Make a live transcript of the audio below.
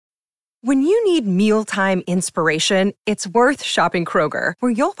When you need mealtime inspiration, it's worth shopping Kroger,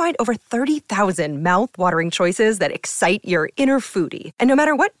 where you'll find over 30,000 mouth-watering choices that excite your inner foodie. And no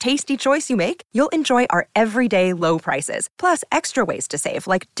matter what tasty choice you make, you'll enjoy our everyday low prices, plus extra ways to save,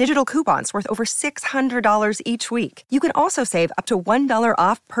 like digital coupons worth over $600 each week. You can also save up to $1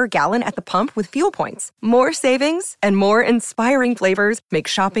 off per gallon at the pump with fuel points. More savings and more inspiring flavors make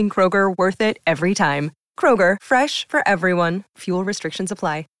shopping Kroger worth it every time. Kroger, fresh for everyone. Fuel restrictions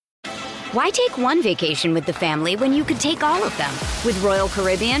apply. Why take one vacation with the family when you could take all of them? With Royal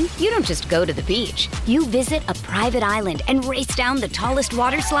Caribbean, you don't just go to the beach. You visit a private island and race down the tallest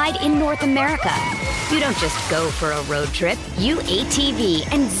water slide in North America. You don't just go for a road trip. You ATV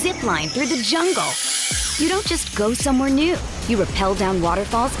and zip line through the jungle. You don't just go somewhere new. You rappel down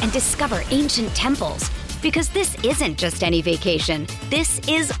waterfalls and discover ancient temples. Because this isn't just any vacation. This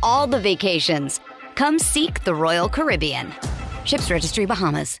is all the vacations. Come seek the Royal Caribbean. Ships Registry,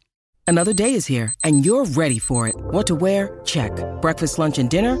 Bahamas. Another day is here, and you're ready for it. What to wear? Check. Breakfast, lunch, and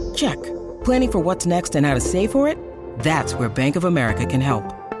dinner? Check. Planning for what's next and how to save for it? That's where Bank of America can help.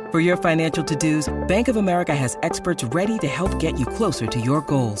 For your financial to-dos, Bank of America has experts ready to help get you closer to your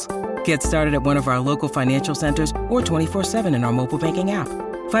goals. Get started at one of our local financial centers or 24/7 in our mobile banking app.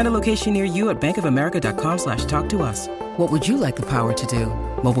 Find a location near you at bankofamerica.com/talktous. What would you like the power to do?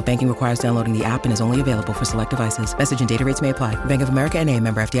 Mobile banking requires downloading the app and is only available for select devices. Message and data rates may apply. Bank of America N.A.,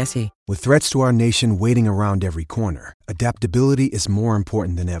 member FDIC. With threats to our nation waiting around every corner, adaptability is more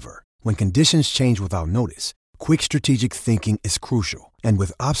important than ever. When conditions change without notice, quick strategic thinking is crucial. And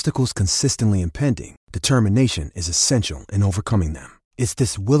with obstacles consistently impending, determination is essential in overcoming them. It's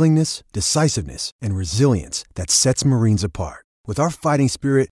this willingness, decisiveness, and resilience that sets Marines apart. With our fighting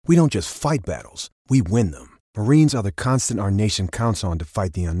spirit, we don't just fight battles, we win them. Marines are the constant our nation counts on to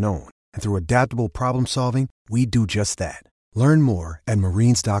fight the unknown. And through adaptable problem solving, we do just that. Learn more at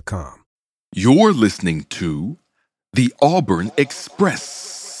marines.com. You're listening to The Auburn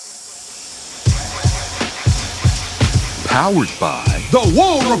Express. Powered by The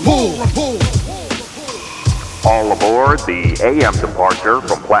War Report. All aboard the AM departure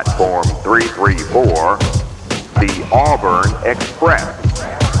from platform 334, The Auburn Express.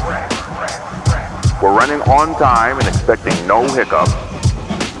 We're running on time and expecting no hiccups.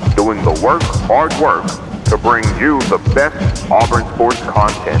 Doing the work, hard work, to bring you the best Auburn sports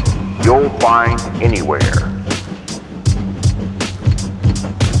content you'll find anywhere.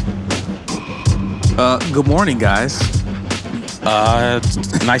 Good morning, guys.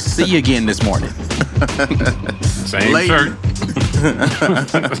 Nice to see you again this morning. Same shirt.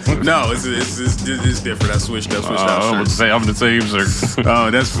 No, it's different. I switched out shirts. I'm the same shirt. Oh,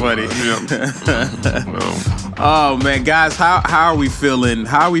 that's funny. Oh man, guys, how are we feeling?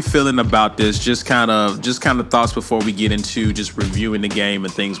 How are we feeling about this? Just kind of thoughts before we get into just reviewing the game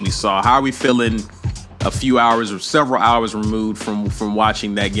and things we saw. How are we feeling? A few hours or several hours removed from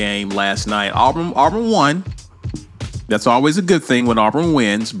watching that game last night. Auburn won. That's always a good thing when Auburn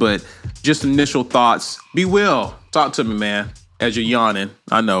wins, but just initial thoughts. B. Will, talk to me, man, as you're yawning.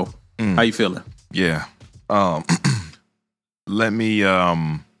 I know. How you feeling? Yeah. Let me I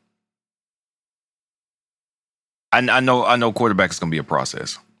know quarterback is going to be a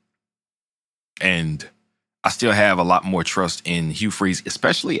process. And I still have a lot more trust in Hugh Freeze,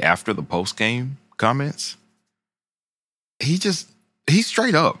 especially after the post-game comments. He's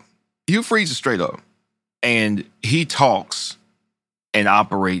straight up. Hugh Freeze is straight up. And he talks and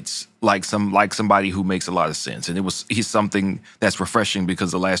operates like somebody who makes a lot of sense. And he's something that's refreshing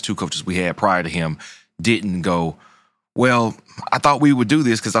because the last two coaches we had prior to him didn't go, well, I thought we would do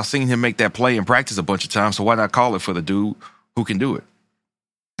this because I've seen him make that play in practice a bunch of times, so why not call it for the dude who can do it?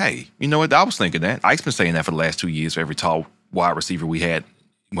 Hey, you know what? I was thinking that. Ike's been saying that for the last 2 years for every tall wide receiver we had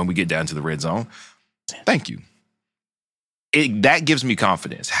when we get down to the red zone. Thank you. That gives me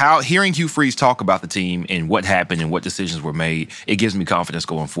confidence. Hearing Hugh Freeze talk about the team and what happened and what decisions were made, it gives me confidence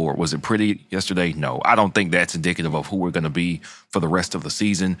going forward. Was it pretty yesterday? No. I don't think that's indicative of who we're going to be for the rest of the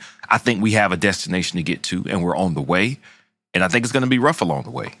season. I think we have a destination to get to, and we're on the way. And I think it's going to be rough along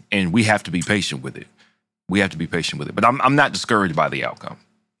the way. And we have to be patient with it. But I'm not discouraged by the outcome.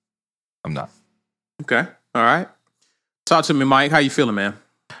 I'm not. Okay. All right. Talk to me, Mike. How you feeling, man?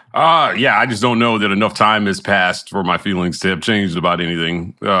 Yeah, I just don't know that enough time has passed for my feelings to have changed about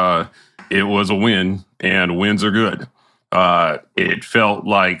anything. It was a win, and wins are good. It felt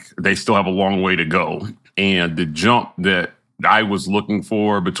like they still have a long way to go. And the jump that I was looking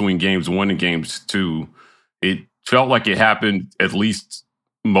for between games 1 and games 2, it felt like it happened at least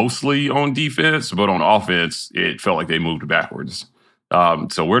mostly on defense, but on offense, it felt like they moved backwards.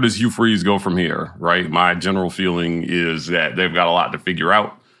 So where does Hugh Freeze go from here, right? My general feeling is that they've got a lot to figure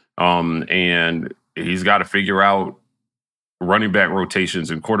out. And he's got to figure out running back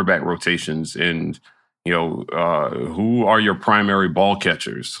rotations and quarterback rotations and, who are your primary ball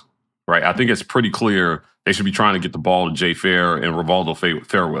catchers, right? I think it's pretty clear they should be trying to get the ball to Jay Fair and Rivaldo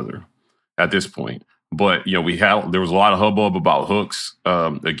Fairweather at this point. But, there was a lot of hubbub about hooks.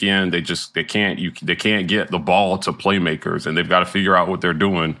 Again, they can't get the ball to playmakers, and they've got to figure out what they're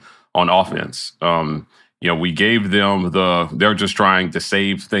doing on offense. We gave them they're just trying to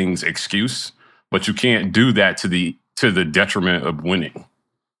save things excuse, but you can't do that to the detriment of winning.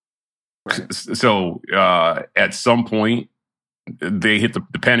 Right. So at some point, they hit the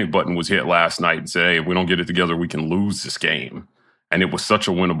panic button was hit last night and said, hey, if we don't get it together, we can lose this game. And it was such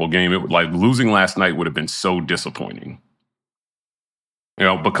a winnable game. It like losing last night would have been so disappointing.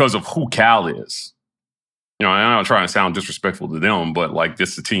 Because of who Cal is. And I'm not trying to sound disrespectful to them, but like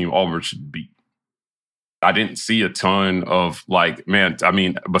this is a team Auburn should beat. I didn't see a ton of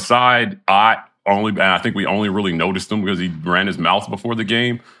beside I think we only really noticed him because he ran his mouth before the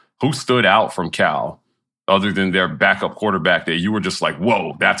game. Who stood out from Cal other than their backup quarterback that you were just like,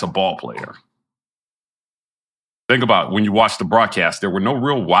 whoa, that's a ball player? Think about when you watch the broadcast, there were no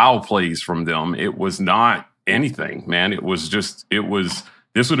real wow plays from them. It was not anything, man.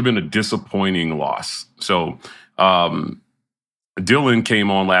 This would have been a disappointing loss. So Dylan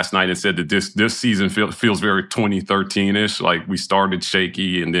came on last night and said that this season feels very 2013-ish. Like we started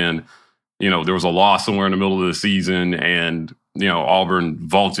shaky and then, there was a loss somewhere in the middle of the season and, Auburn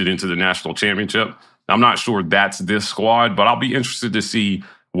vaulted into the national championship. I'm not sure that's this squad, but I'll be interested to see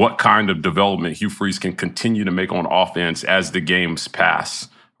what kind of development Hugh Freeze can continue to make on offense as the games pass,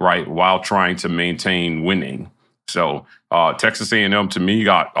 right, while trying to maintain winning. So Texas A&M, to me,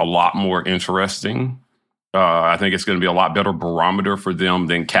 got a lot more interesting. I think it's going to be a lot better barometer for them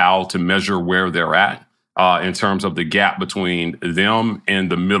than Cal to measure where they're at in terms of the gap between them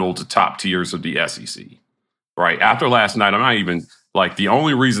and the middle to top tiers of the SEC, right? After last night, I'm not even like the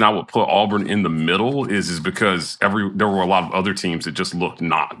only reason I would put Auburn in the middle is because there were a lot of other teams that just looked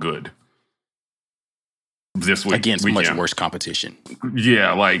not good this week. Against much worse competition.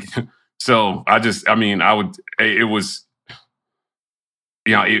 Yeah, so it was,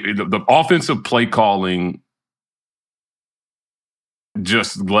 the offensive play calling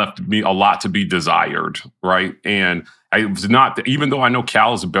just left me a lot to be desired, right? And it was not, even though I know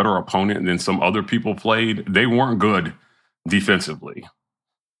Cal is a better opponent than some other people played, they weren't good defensively.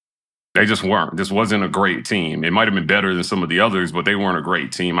 They just weren't. This wasn't a great team. It might have been better than some of the others, but they weren't a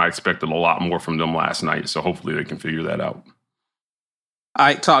great team. I expected a lot more from them last night, so hopefully they can figure that out. All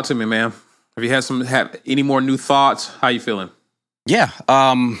right, talk to me, man. Have you have any more new thoughts? How you feeling? Yeah.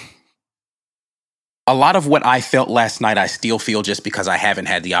 A lot of what I felt last night, I still feel just because I haven't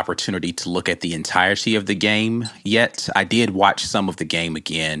had the opportunity to look at the entirety of the game yet. I did watch some of the game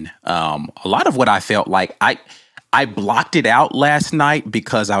again. A lot of what I felt like, I blocked it out last night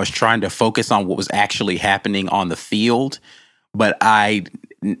because I was trying to focus on what was actually happening on the field. But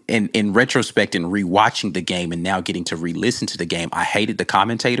in retrospect and rewatching the game and now getting to re-listen to the game, I hated the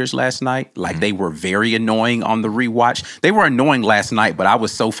commentators last night. They were very annoying on the rewatch. They were annoying last night, but I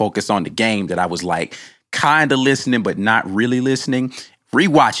was so focused on the game that I was kind of listening, but not really listening.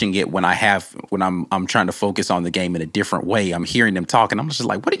 Rewatching it when I'm trying to focus on the game in a different way, I'm hearing them talking. I'm just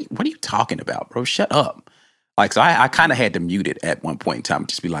like, what are you talking about, bro? Shut up. So I kind of had to mute it at one point in time,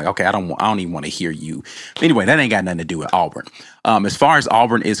 just be like, okay, I don't even want to hear you. Anyway, that ain't got nothing to do with Auburn. As far as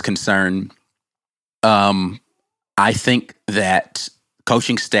Auburn is concerned, I think that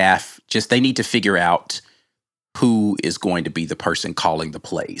coaching staff they need to figure out who is going to be the person calling the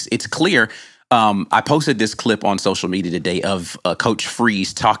plays. It's clear. I posted this clip on social media today of Coach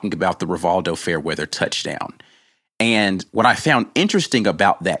Freeze talking about the Rivaldo Fairweather touchdown. And what I found interesting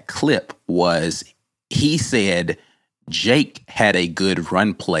about that clip was he said Jake had a good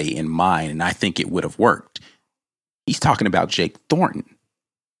run play in mind, and I think it would have worked. He's talking about Jake Thornton.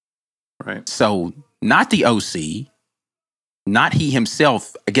 Right. So not the OC, not he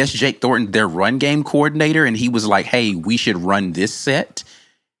himself. I guess Jake Thornton, their run game coordinator, and he was like, hey, we should run this set.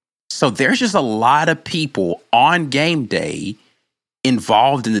 So there's just a lot of people on game day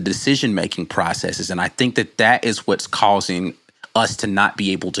involved in the decision-making processes, and I think that is what's causing us to not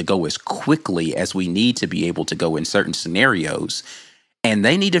be able to go as quickly as we need to be able to go in certain scenarios. And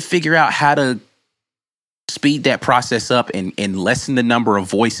they need to figure out how to speed that process up and lessen the number of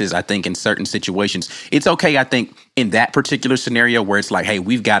voices, I think, in certain situations. It's okay, I think, in that particular scenario where it's like, hey,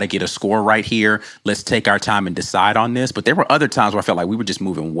 we've got to get a score right here. Let's take our time and decide on this. But there were other times where I felt like we were just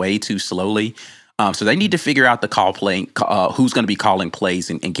moving way too slowly. So they need to figure out the call play, who's going to be calling plays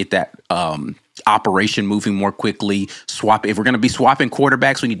and get that operation moving more quickly. If we're going to be swapping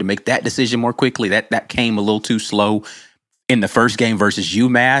quarterbacks, we need to make that decision more quickly. That came a little too slow in the first game versus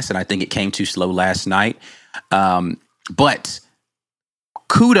UMass, and I think it came too slow last night. But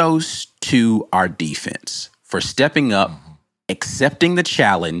kudos to our defense for stepping up, accepting the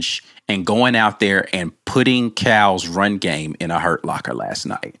challenge, and going out there and putting Cal's run game in a hurt locker last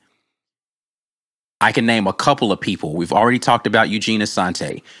night. I can name a couple of people. We've already talked about Eugene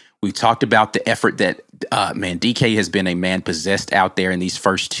Asante. We've talked about the effort that, DK has been a man possessed out there in these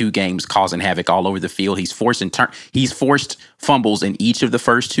first two games, causing havoc all over the field. He's forced fumbles in each of the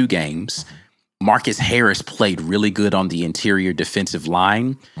first two games. Marcus Harris played really good on the interior defensive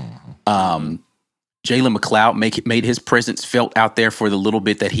line. Jalen McLeod made his presence felt out there for the little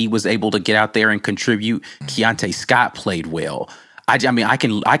bit that he was able to get out there and contribute. Keontae Scott played well. I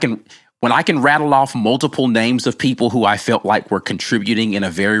can when I can rattle off multiple names of people who I felt like were contributing in a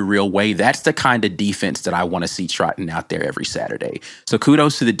very real way, that's the kind of defense that I want to see trotting out there every Saturday. So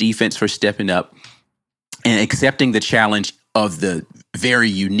kudos to the defense for stepping up and accepting the challenge of the very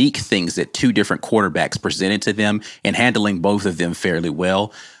unique things that two different quarterbacks presented to them and handling both of them fairly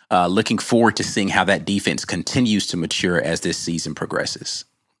well. Looking forward to seeing how that defense continues to mature as this season progresses.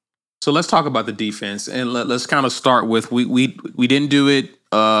 So let's talk about the defense, and let's kind of start with we didn't do it.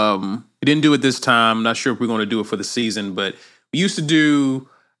 We didn't do it this time. I'm not sure if we're going to do it for the season, but we used to do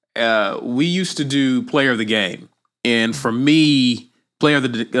player of the game, and for me, player of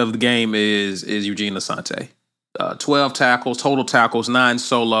the game is Eugene Asante. 12 tackles, total tackles, 9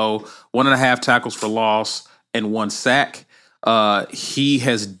 solo, 1.5 tackles for loss, and 1 sack. He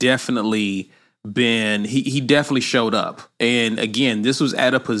has definitely been, he definitely showed up. And again, this was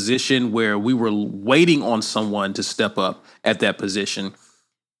at a position where we were waiting on someone to step up at that position.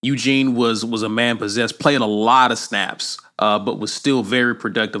 Eugene was a man possessed, played a lot of snaps, but was still very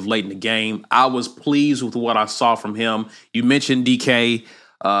productive late in the game. I was pleased with what I saw from him. You mentioned DK.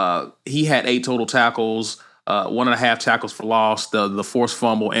 He had 8 total tackles, 1.5 tackles for loss, the forced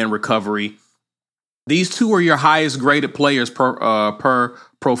fumble and recovery. These two are your highest graded players per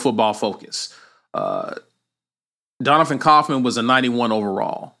Pro Football Focus. Donovan Kaufman was a 91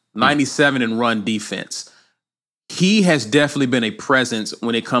 overall, 97 in run defense. He has definitely been a presence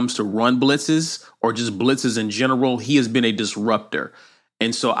when it comes to run blitzes or just blitzes in general. He has been a disruptor.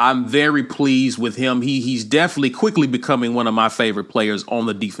 And so I'm very pleased with him. He's definitely quickly becoming one of my favorite players on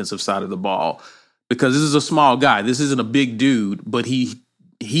the defensive side of the ball because this is a small guy. This isn't a big dude, but he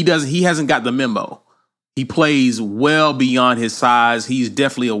hasn't got the memo. He plays well beyond his size. He's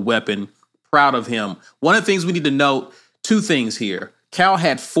definitely a weapon. Proud of him. One of the things we need to note, 2 things here. Cal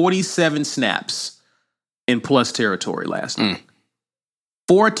had 47 snaps in plus territory last night.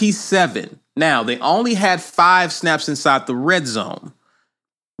 47. Now, they only had 5 snaps inside the red zone.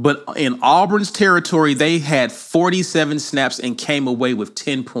 But in Auburn's territory, they had 47 snaps and came away with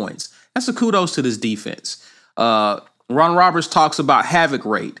 10 points. That's a kudos to this defense. Ron Roberts talks about havoc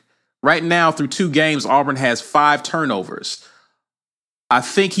rate. Right now, through 2 games, Auburn has 5 turnovers. I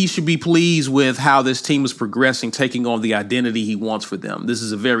think he should be pleased with how this team is progressing, taking on the identity he wants for them. This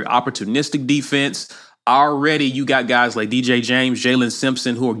is a very opportunistic defense. Already, you got guys like DJ James, Jalen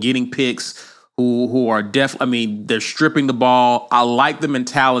Simpson, who are getting picks, who are they're stripping the ball. I like the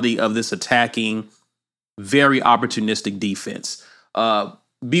mentality of this attacking, very opportunistic defense.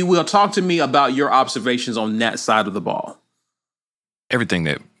 B. Will, talk to me about your observations on that side of the ball. Everything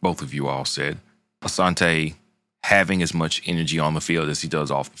that both of you all said. Asante having as much energy on the field as he does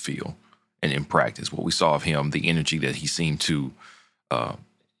off the field and in practice. What we saw of him, the energy that he seemed to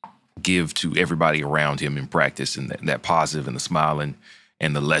give to everybody around him in practice, and that positive and the smiling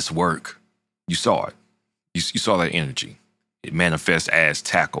and the less work, you saw it. You saw that energy. It manifests as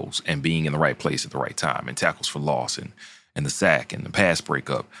tackles and being in the right place at the right time, and tackles for loss and the sack and the pass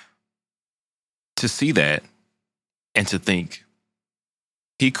breakup. To see that and to think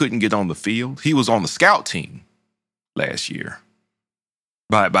he couldn't get on the field. He was on the scout team last year,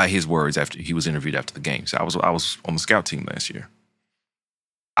 by his words, after he was interviewed after the game. So I was on the scout team last year.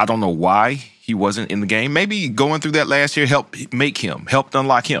 I don't know why he wasn't in the game. Maybe going through that last year helped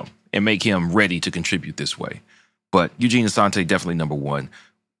unlock him and make him ready to contribute this way. But Eugene Asante, definitely number 1.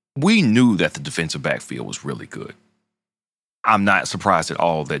 We knew that the defensive backfield was really good. I'm not surprised at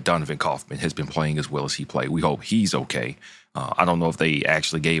all that Donovan Kaufman has been playing as well as he played. We hope he's okay. I don't know if they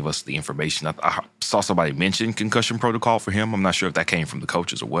actually gave us the information. I saw somebody mention concussion protocol for him. I'm not sure if that came from the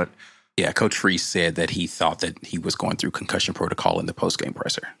coaches or what. Yeah, Coach Freese said that he thought that he was going through concussion protocol in the postgame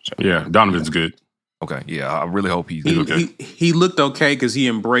presser. So. Yeah, Donovan's good. Okay, yeah, I really hope he's okay. He looked okay because he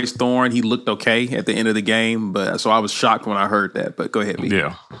embraced Thorne. He looked okay at the end of the game, but so I was shocked when I heard that. But go ahead, B.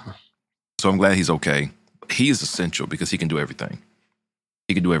 Yeah. So I'm glad he's okay. He is essential because he can do everything.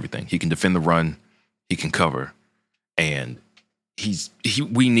 He can do everything. He can defend the run. He can cover. And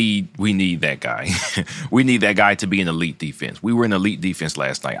we need that guy. We need that guy to be an elite defense. We were an elite defense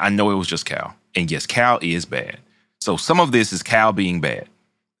last night. I know it was just Cal. And yes, Cal is bad. So some of this is Cal being bad.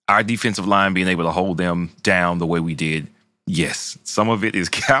 Our defensive line being able to hold them down the way we did. Yes, some of it is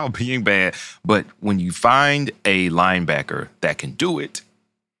Cal being bad. But when you find a linebacker that can do it,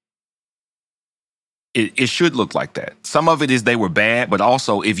 it should look like that. Some of it is they were bad, but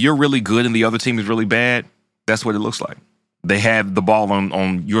also if you're really good and the other team is really bad, that's what it looks like. They have the ball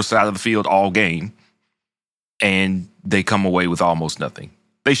on your side of the field all game, and they come away with almost nothing.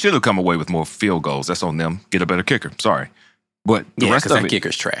 They should have come away with more field goals. That's on them. Get a better kicker. Sorry. But the rest of it,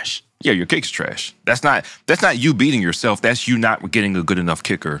 kicker's trash. Yeah, your kicker's trash. That's not you beating yourself. That's you not getting a good enough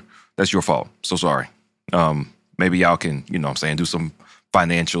kicker. That's your fault. So sorry. Maybe y'all can, do some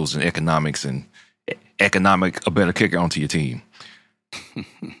financials and economics and a better kicker onto your team.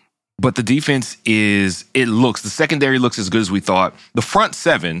 But the defense the secondary looks as good as we thought. The front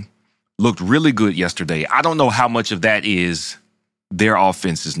seven looked really good yesterday. I don't know how much of that is their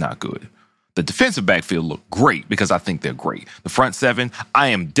offense is not good. The defensive backfield looked great because I think they're great. The front seven, I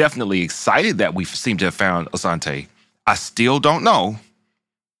am definitely excited that we seem to have found Asante. I still don't know,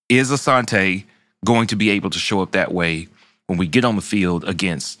 is Asante going to be able to show up that way when we get on the field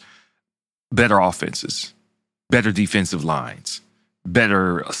against better offenses, better defensive lines,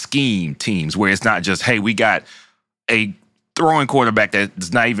 better scheme teams where it's not just, hey, we got a throwing quarterback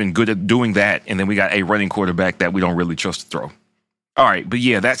that's not even good at doing that, and then we got a running quarterback that we don't really trust to throw. All right, but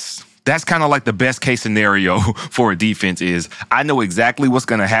yeah, that's kind of like the best case scenario for a defense is I know exactly what's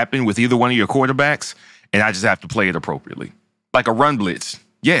going to happen with either one of your quarterbacks, and I just have to play it appropriately. Like a run blitz.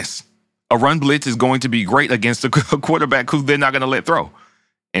 Yes, a run blitz is going to be great against a quarterback who they're not going to let throw.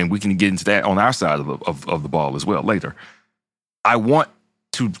 And we can get into that on our side of the ball as well later. I want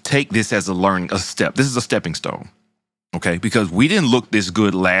to take this as a step. This is a stepping stone, okay? Because we didn't look this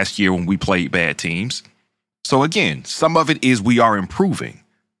good last year when we played bad teams. So again, some of it is we are improving.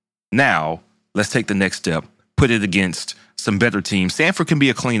 Now, let's take the next step, put it against some better teams. Stanford can be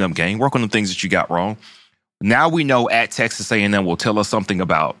a cleanup game. Work on the things that you got wrong. Now we know at Texas A&M will tell us something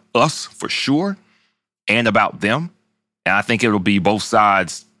about us for sure and about them. And I think it'll be both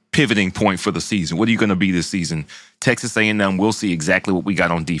sides' pivoting point for the season. What are you going to be this season? Texas A&M, we'll see exactly what we got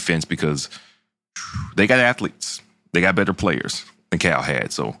on defense because they got athletes. They got better players than Cal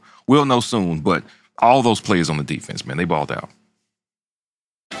had. So we'll know soon. But all those players on the defense, man, they balled out.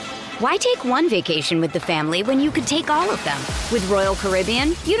 Why take one vacation with the family when you could take all of them? With Royal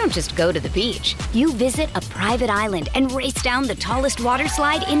Caribbean, you don't just go to the beach. You visit a private island and race down the tallest water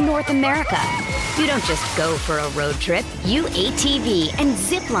slide in North America. You don't just go for a road trip. You ATV and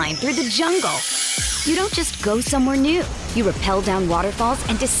zip line through the jungle. You don't just go somewhere new. You rappel down waterfalls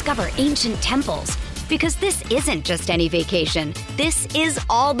and discover ancient temples. Because this isn't just any vacation. This is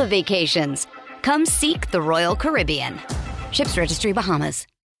all the vacations. Come seek the Royal Caribbean. Ships Registry, Bahamas.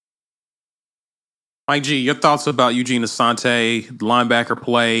 Mike G, your thoughts about Eugene Asante, linebacker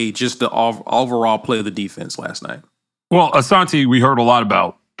play, just the overall play of the defense last night? Well, Asante, we heard a lot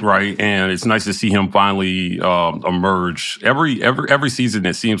about, right? And it's nice to see him finally emerge. Every season,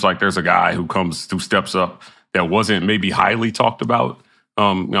 it seems like there's a guy who steps up that wasn't maybe highly talked about.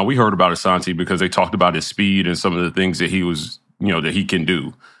 Now we heard about Asante because they talked about his speed and some of the things that he was, that he can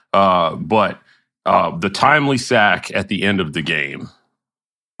do. But the timely sack at the end of the game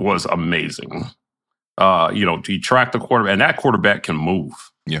was amazing. He tracked the quarterback, and that quarterback can move.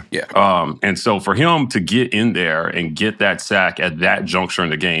 Yeah. And so for him to get in there and get that sack at that juncture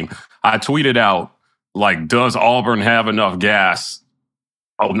in the game, I tweeted out, does Auburn have enough gas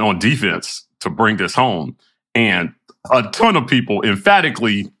on defense to bring this home? And a ton of people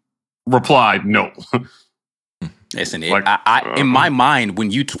emphatically replied, no. Listen, in my mind,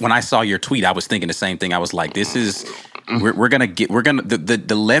 when I saw your tweet, I was thinking the same thing. I was like, this is...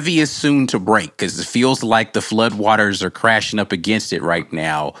 the levee is soon to break because it feels like the floodwaters are crashing up against it right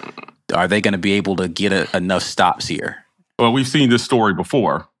now. Are they going to be able to get enough stops here? Well, we've seen this story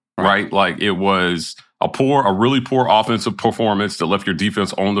before, right? Like it was a really poor offensive performance that left your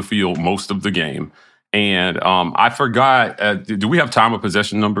defense on the field most of the game. And I forgot, do we have time of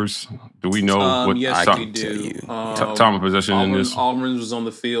possession numbers? Do we know what yes, we do. Time of possession in this? Auburn was on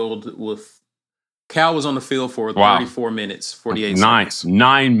the field with... Cal was on the field for 34 minutes, 48 seconds.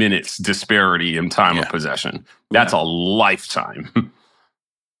 9 minutes disparity in time of possession. That's a lifetime.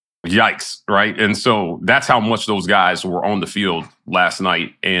 Yikes, right? And so that's how much those guys were on the field last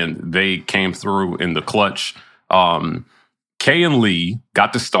night, and they came through in the clutch. Kay and Lee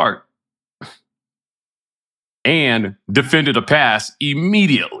got the start. and defended a pass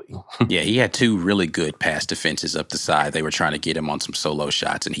immediately. Yeah, he had 2 really good pass defenses up the side. They were trying to get him on some solo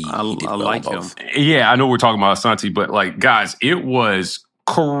shots, and he did well like on both. Yeah, I know we're talking about Asante, but like, guys, it was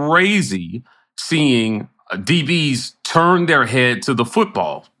crazy seeing DBs turn their head to the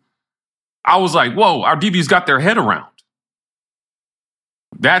football. I was like, whoa, our DBs got their head around.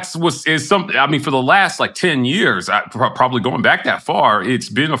 Is something. I mean, for the last 10 years, probably going back that far, it's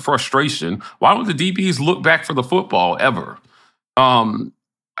been a frustration. Why don't the DBs look back for the football ever?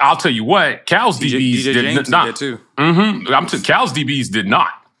 I'll tell you what, Cal's DBs did not. Did too. Cal's DBs did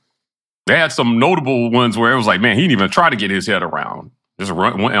not. They had some notable ones where it was like, man, he didn't even try to get his head around. Just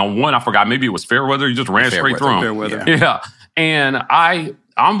run on one. I forgot. Maybe it was Fairweather. He just ran straight through him. Fairweather. Yeah. And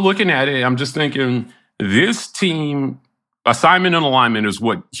I'm looking at it. I'm just thinking, this team, assignment and alignment is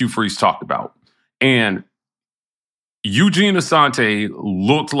what Hugh Freeze talked about. And Eugene Asante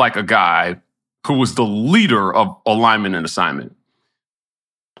looked like a guy who was the leader of alignment and assignment.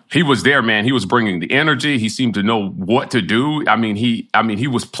 He was there, man. He was bringing the energy. He seemed to know what to do. I mean, he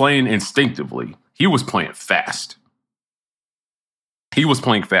was playing instinctively. He was playing fast.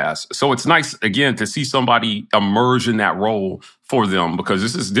 So it's nice, again, to see somebody emerge in that role for them,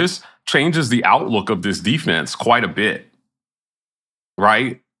 because this changes the outlook of this defense quite a bit.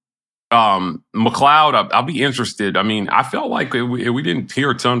 Right? McLeod, I'll be interested. I mean, I felt like we didn't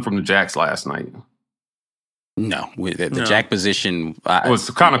hear a ton from the Jacks last night. No, the Jack position was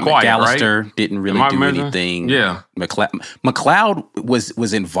kind of quiet, McAllister right? didn't really do anything. Yeah. McLeod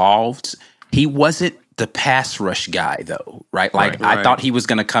was involved. He wasn't the pass rush guy, though, right? I thought he was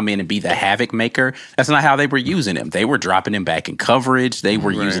going to come in and be the havoc maker. That's not how they were using him. They were dropping him back in coverage. They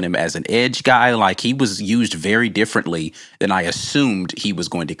were using him as an edge guy. Like, he was used very differently than I assumed he was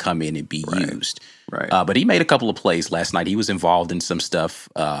going to come in and be used. Right. But he made a couple of plays last night. He was involved in some stuff.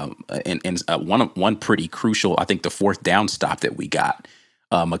 And one pretty crucial, I think the 4th down stop that we got,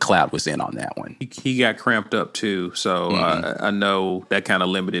 McLeod was in on that one. He got cramped up too, so I know that kind of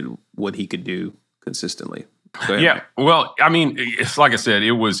limited what he could do consistently. Yeah, well, I mean, it's like I said,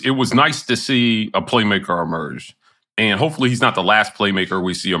 it was nice to see a playmaker emerge, and hopefully he's not the last playmaker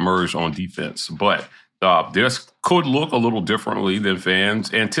we see emerge on defense. But this could look a little differently than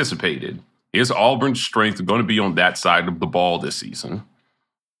fans anticipated. Is Auburn's strength going to be on that side of the ball this season?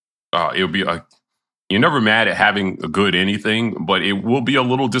 It'll be you're never mad at having a good anything, but it will be a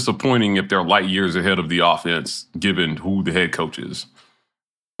little disappointing if they're light years ahead of the offense, given who the head coach is.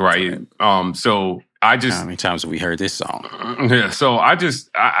 Right. So I just, how many times have we heard this song? Yeah. So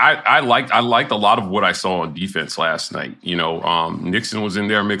I liked a lot of what I saw on defense last night. You know, Nixon was in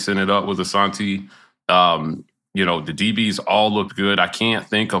there mixing it up with Asante. You know, the DBs all looked good. I can't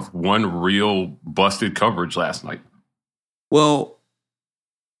think of one real busted coverage last night. Well,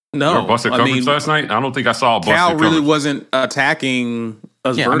 no. Busted coverage last night? I don't think I saw a busted coverage. Cal really wasn't attacking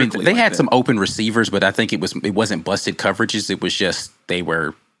us vertically. They had some open receivers, but I think it wasn't busted coverages. It was just they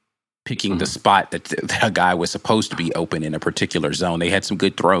were picking the spot that a guy was supposed to be open in a particular zone. They had some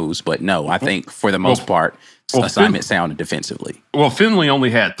good throws, but no, I think for the most part, assignment sounded defensively. Well, Finley only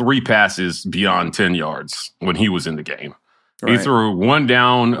had 3 passes beyond 10 yards when he was in the game. Right. He threw 1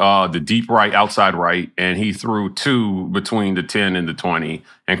 down the deep right, outside right, and he threw 2 between the 10 and the 20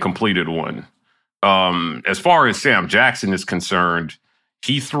 and completed 1. As far as Sam Jackson is concerned,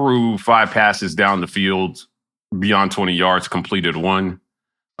 he threw 5 passes down the field beyond 20 yards, completed 1.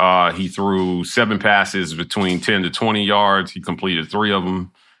 He threw 7 passes between 10 to 20 yards. He completed 3 of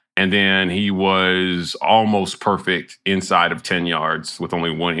them. And then he was almost perfect inside of 10 yards with only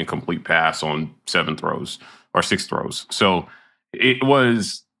 1 incomplete pass on 7 throws or 6 throws. So it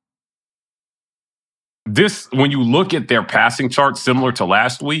was this, when you look at their passing chart similar to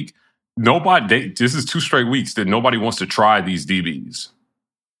last week, this is 2 straight weeks that nobody wants to try these DBs.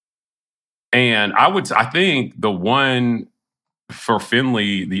 And I think the one for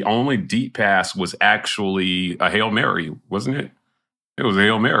Finley, the only deep pass was actually a Hail Mary, wasn't it? It was a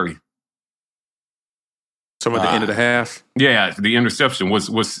Hail Mary. So at the end of the half? Yeah, the interception.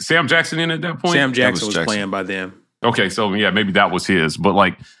 Was Sam Jackson in at that point? Sam Jackson was playing by them. Okay, so yeah, maybe that was his. But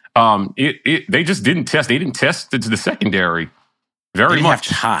like, they just didn't test. They didn't test the secondary very much.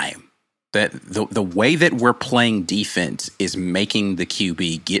 Have time. That the way that we're playing defense is making the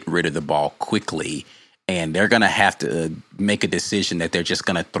QB get rid of the ball quickly, and they're going to have to make a decision that they're just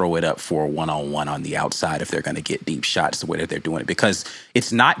going to throw it up for a one-on-one on the outside if they're going to get deep shots the way that they're doing it. Because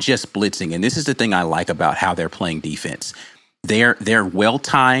it's not just blitzing, and this is the thing I like about how they're playing defense. They're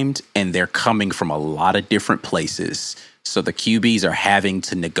well-timed, and they're coming from a lot of different places. So the QBs are having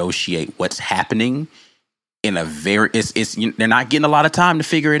to negotiate what's happening in a they're not getting a lot of time to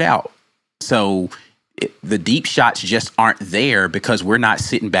figure it out. So the deep shots just aren't there because we're not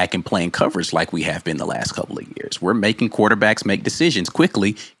sitting back and playing coverage like we have been the last couple of years. We're making quarterbacks make decisions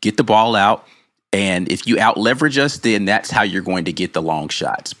quickly, get the ball out, and if you out leverage us, then that's how you're going to get the long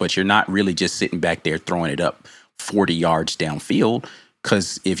shots. But you're not really just sitting back there throwing it up 40 yards downfield,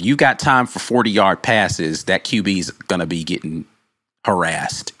 because if you got time for 40-yard passes, that QB is going to be getting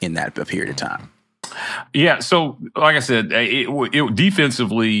harassed in that period of time. Yeah, so like I said,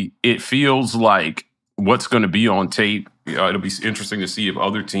 defensively, it feels like what's going to be on tape. It'll be interesting to see if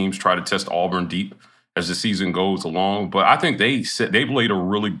other teams try to test Auburn deep as the season goes along. But I think they've laid a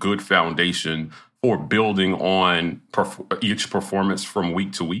really good foundation for building on each performance from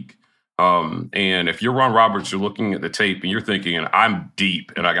week to week. And if you're Ron Roberts, you're looking at the tape and you're thinking, I'm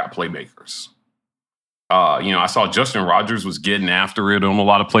deep and I got playmakers. I saw Justin Rogers was getting after it on a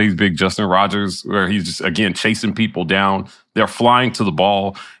lot of plays, big Justin Rogers, where he's just, again, chasing people down. They're flying to the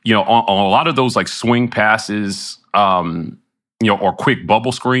ball. On a lot of those like swing passes, or quick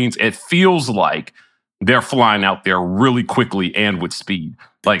bubble screens, it feels like they're flying out there really quickly and with speed.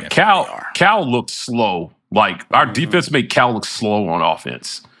 Like Cal looked slow. Like our defense made Cal look slow on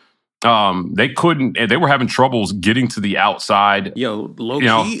offense. They were having troubles getting to the outside. Low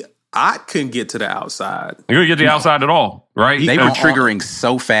key, I couldn't get to the outside. You couldn't get to the outside at all, right? They were triggering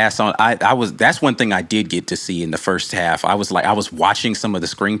so fast on. That's one thing I did get to see in the first half. I was watching some of the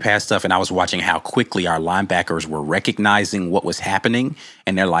screen pass stuff, and I was watching how quickly our linebackers were recognizing what was happening,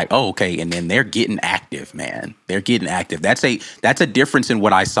 and they're like, "Oh, okay," and then they're getting active, man. They're getting active. That's a difference in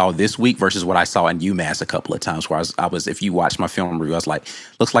what I saw this week versus what I saw in UMass a couple of times. Where I was, if you watch my film review, I was like,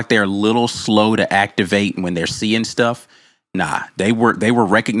 looks like they're a little slow to activate when they're seeing stuff. Nah, they were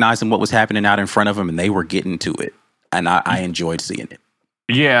recognizing what was happening out in front of them, and they were getting to it, and I enjoyed seeing it.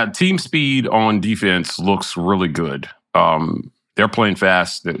 Yeah, team speed on defense looks really good. They're playing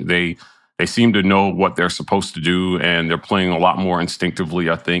fast. They seem to know what they're supposed to do, and they're playing a lot more instinctively,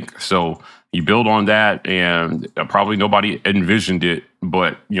 I think. So you build on that, and probably nobody envisioned it,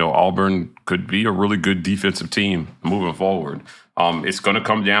 but Auburn could be a really good defensive team moving forward. It's going to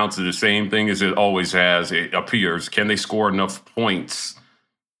come down to the same thing as it always has, it appears. Can they score enough points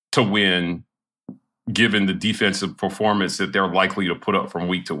to win, given the defensive performance that they're likely to put up from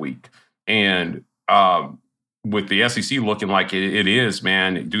week to week? And with the SEC looking like it is,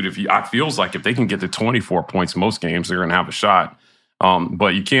 man, dude, it feels like if they can get to 24 points most games, they're going to have a shot.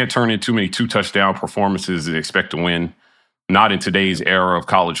 But you can't turn in too many 2-touchdown performances and expect to win, not in today's era of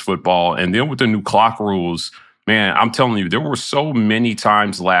college football. And then with the new clock rules, man, I'm telling you, there were so many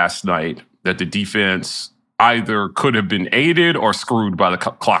times last night that the defense either could have been aided or screwed by the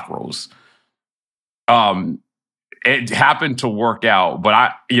clock rules. It happened to work out,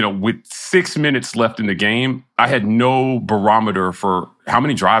 but with 6 minutes left in the game, I had no barometer for how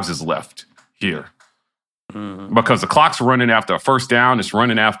many drives is left here. Because the clock's running after a first down, it's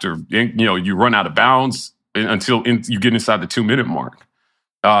running after, you run out of bounds until you get inside the 2-minute mark.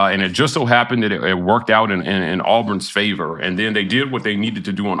 And it just so happened that it worked out in Auburn's favor. And then they did what they needed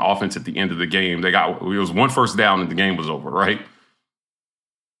to do on offense at the end of the game. It was one first down and the game was over, right?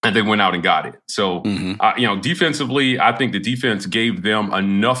 And they went out and got it. So, defensively, I think the defense gave them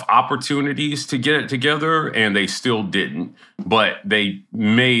enough opportunities to get it together, and they still didn't. But they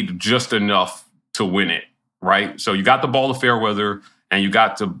made just enough to win it, right? So you got the ball to Fairweather, and you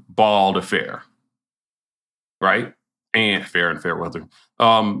got the ball to Fair, right? And Fairweather.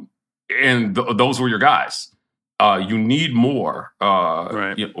 Those were your guys. You need more.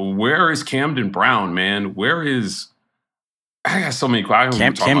 Right. Where is Camden Brown, man? I got so many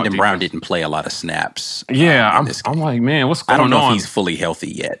questions. Camden Brown didn't play a lot of snaps. Yeah, I'm like, man, what's going on? I don't know if he's fully healthy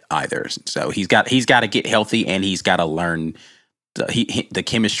yet either. So he's got to get healthy, and he's got to learn the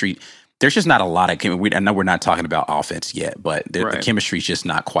chemistry. There's just not a lot of chemistry. I know we're not talking about offense yet, but the chemistry's just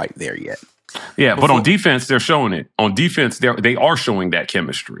not quite there yet. Yeah, but on defense, they're showing it. On defense, they are showing that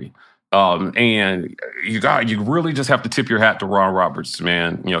chemistry. And you really just have to tip your hat to Ron Roberts,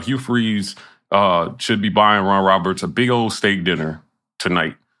 man. Hugh Freeze should be buying Ron Roberts a big old steak dinner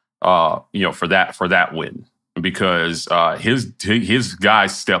tonight, for that win, because his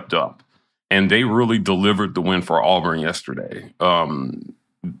guys stepped up and they really delivered the win for Auburn yesterday.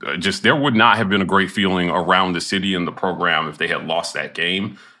 There would not have been a great feeling around the city and the program if they had lost that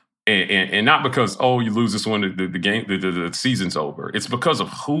game. And not because, you lose this one, the game, the season's over. It's because of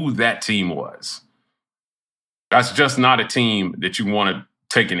who that team was. That's just not a team that you want to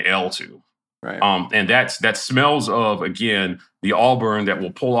take an L to. Right. And that smells of, again, the Auburn that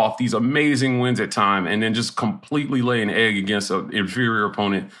will pull off these amazing wins at time and then just completely lay an egg against an inferior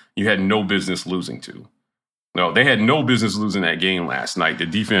opponent you had no business losing to. No, they had no business losing that game last night. The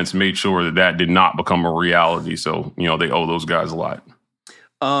defense made sure that did not become a reality. So, they owe those guys a lot.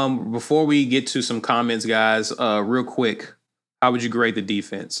 Before we get to some comments, guys, real quick, how would you grade the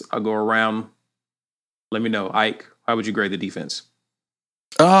defense? I'll go around. Let me know. Ike, how would you grade the defense?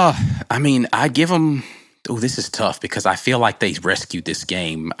 I give them. Oh, this is tough because I feel like they rescued this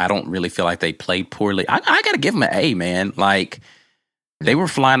game. I don't really feel like they played poorly. I got to give them an A, man. Like, they were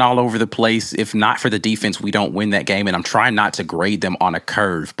flying all over the place. If not for the defense, we don't win that game. And I'm trying not to grade them on a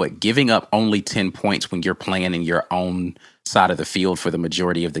curve, but giving up only 10 points when you're playing in your own side of the field for the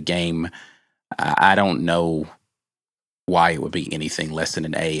majority of the game, I don't know why it would be anything less than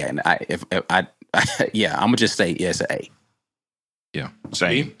an A. And I'm gonna just say yes, an A. Yeah,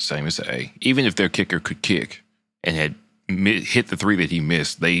 same as an A. Even if their kicker could kick and had hit the 3 that he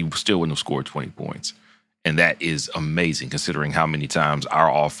missed, they still wouldn't have scored 20 points. And that is amazing considering how many times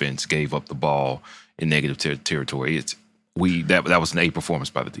our offense gave up the ball in negative territory. That was an A performance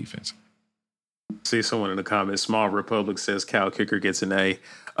by the defense. See someone in the comments, Small Republic says Cal kicker gets an A.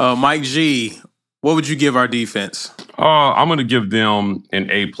 Mike G, what would you give our defense? I'm going to give them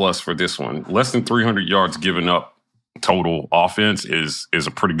an A+ for this one. Less than 300 yards given up total offense is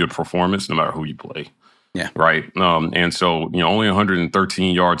a pretty good performance no matter who you play. Yeah. Right. And so, only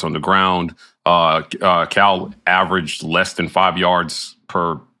 113 yards on the ground. Cal averaged less than 5 yards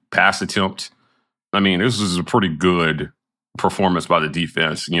per pass attempt. I mean, this is a pretty good performance by the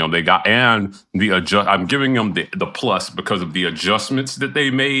defense. They got, and I'm giving them the plus because of the adjustments that they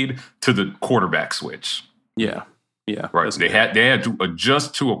made to the quarterback switch. Yeah. Yeah. Right. They had to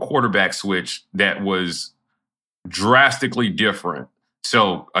adjust to a quarterback switch that was drastically different.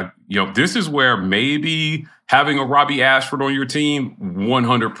 So, this is where maybe having a Robbie Ashford on your team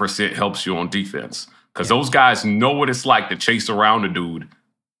 100% helps you on defense because those guys know what it's like to chase around a dude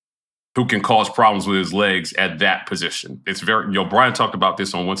who can cause problems with his legs at that position. It's very, Brian talked about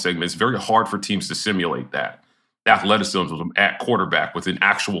this on one segment. It's very hard for teams to simulate that athleticism at quarterback with an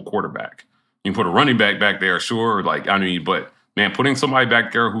actual quarterback. You can put a running back there, sure. But man, putting somebody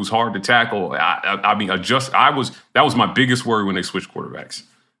back there who's hard to tackle, that was my biggest worry when they switched quarterbacks.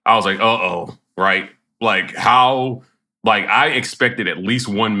 I was like, uh-oh, right? I expected at least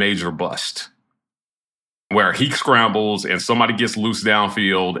one major bust where he scrambles and somebody gets loose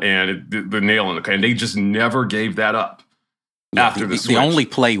downfield and the nail in the, and they just never gave that up after the switch. The only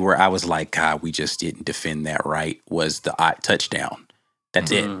play where I was like, God, we just didn't defend that right was the touchdown.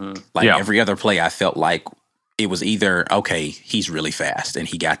 That's it. Every other play, I felt like it was either, okay, he's really fast and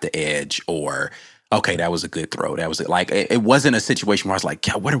he got the edge, or, okay, that was a good throw. That was like, it wasn't a situation where I was like,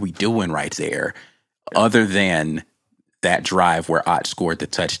 God, what are we doing right there? Other than that drive where Ott scored the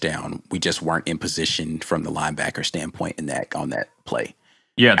touchdown, we just weren't in position from the linebacker standpoint on that play.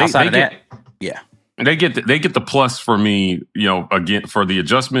 Yeah, they get the plus for me, again, for the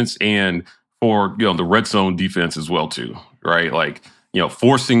adjustments and for the red zone defense as well too, right?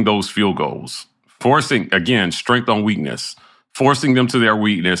 Forcing those field goals. Forcing, again, strength on weakness, forcing them to their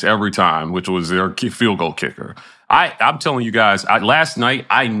weakness every time, which was their field goal kicker. I'm telling you guys, last night,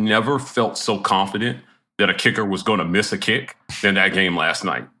 I never felt so confident that a kicker was going to miss a kick than that game last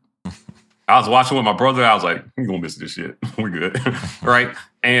night. I was watching with my brother. I was like, he's going to miss this shit. We're good. Right?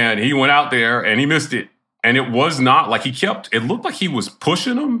 And he went out there and he missed it. And it was not like it looked like he was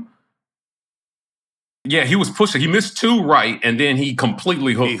pushing him. Yeah, he was pushing. He missed 2 right, and then he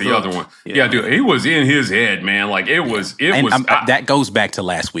completely hooked the other one. Yeah, dude, he was in his head, man. That goes back to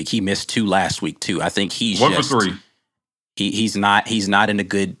last week. He missed 2 last week too. I think he's 1 for 3. He's not in a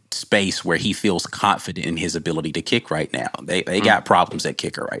good space where he feels confident in his ability to kick right now. They got problems at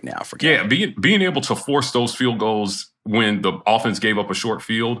kicker right now. Being able to force those field goals when the offense gave up a short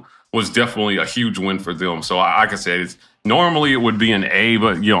field was definitely a huge win for them. So, like I said, normally it would be an A,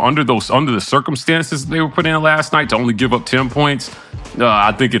 but under the circumstances they were put in last night to only give up 10 points,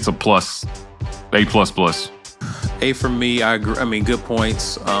 I think it's a plus, A++. A for me. I agree. I mean, good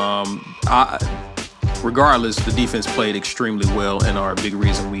points. Regardless, the defense played extremely well and are a big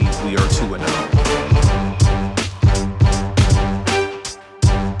reason we are 2-0.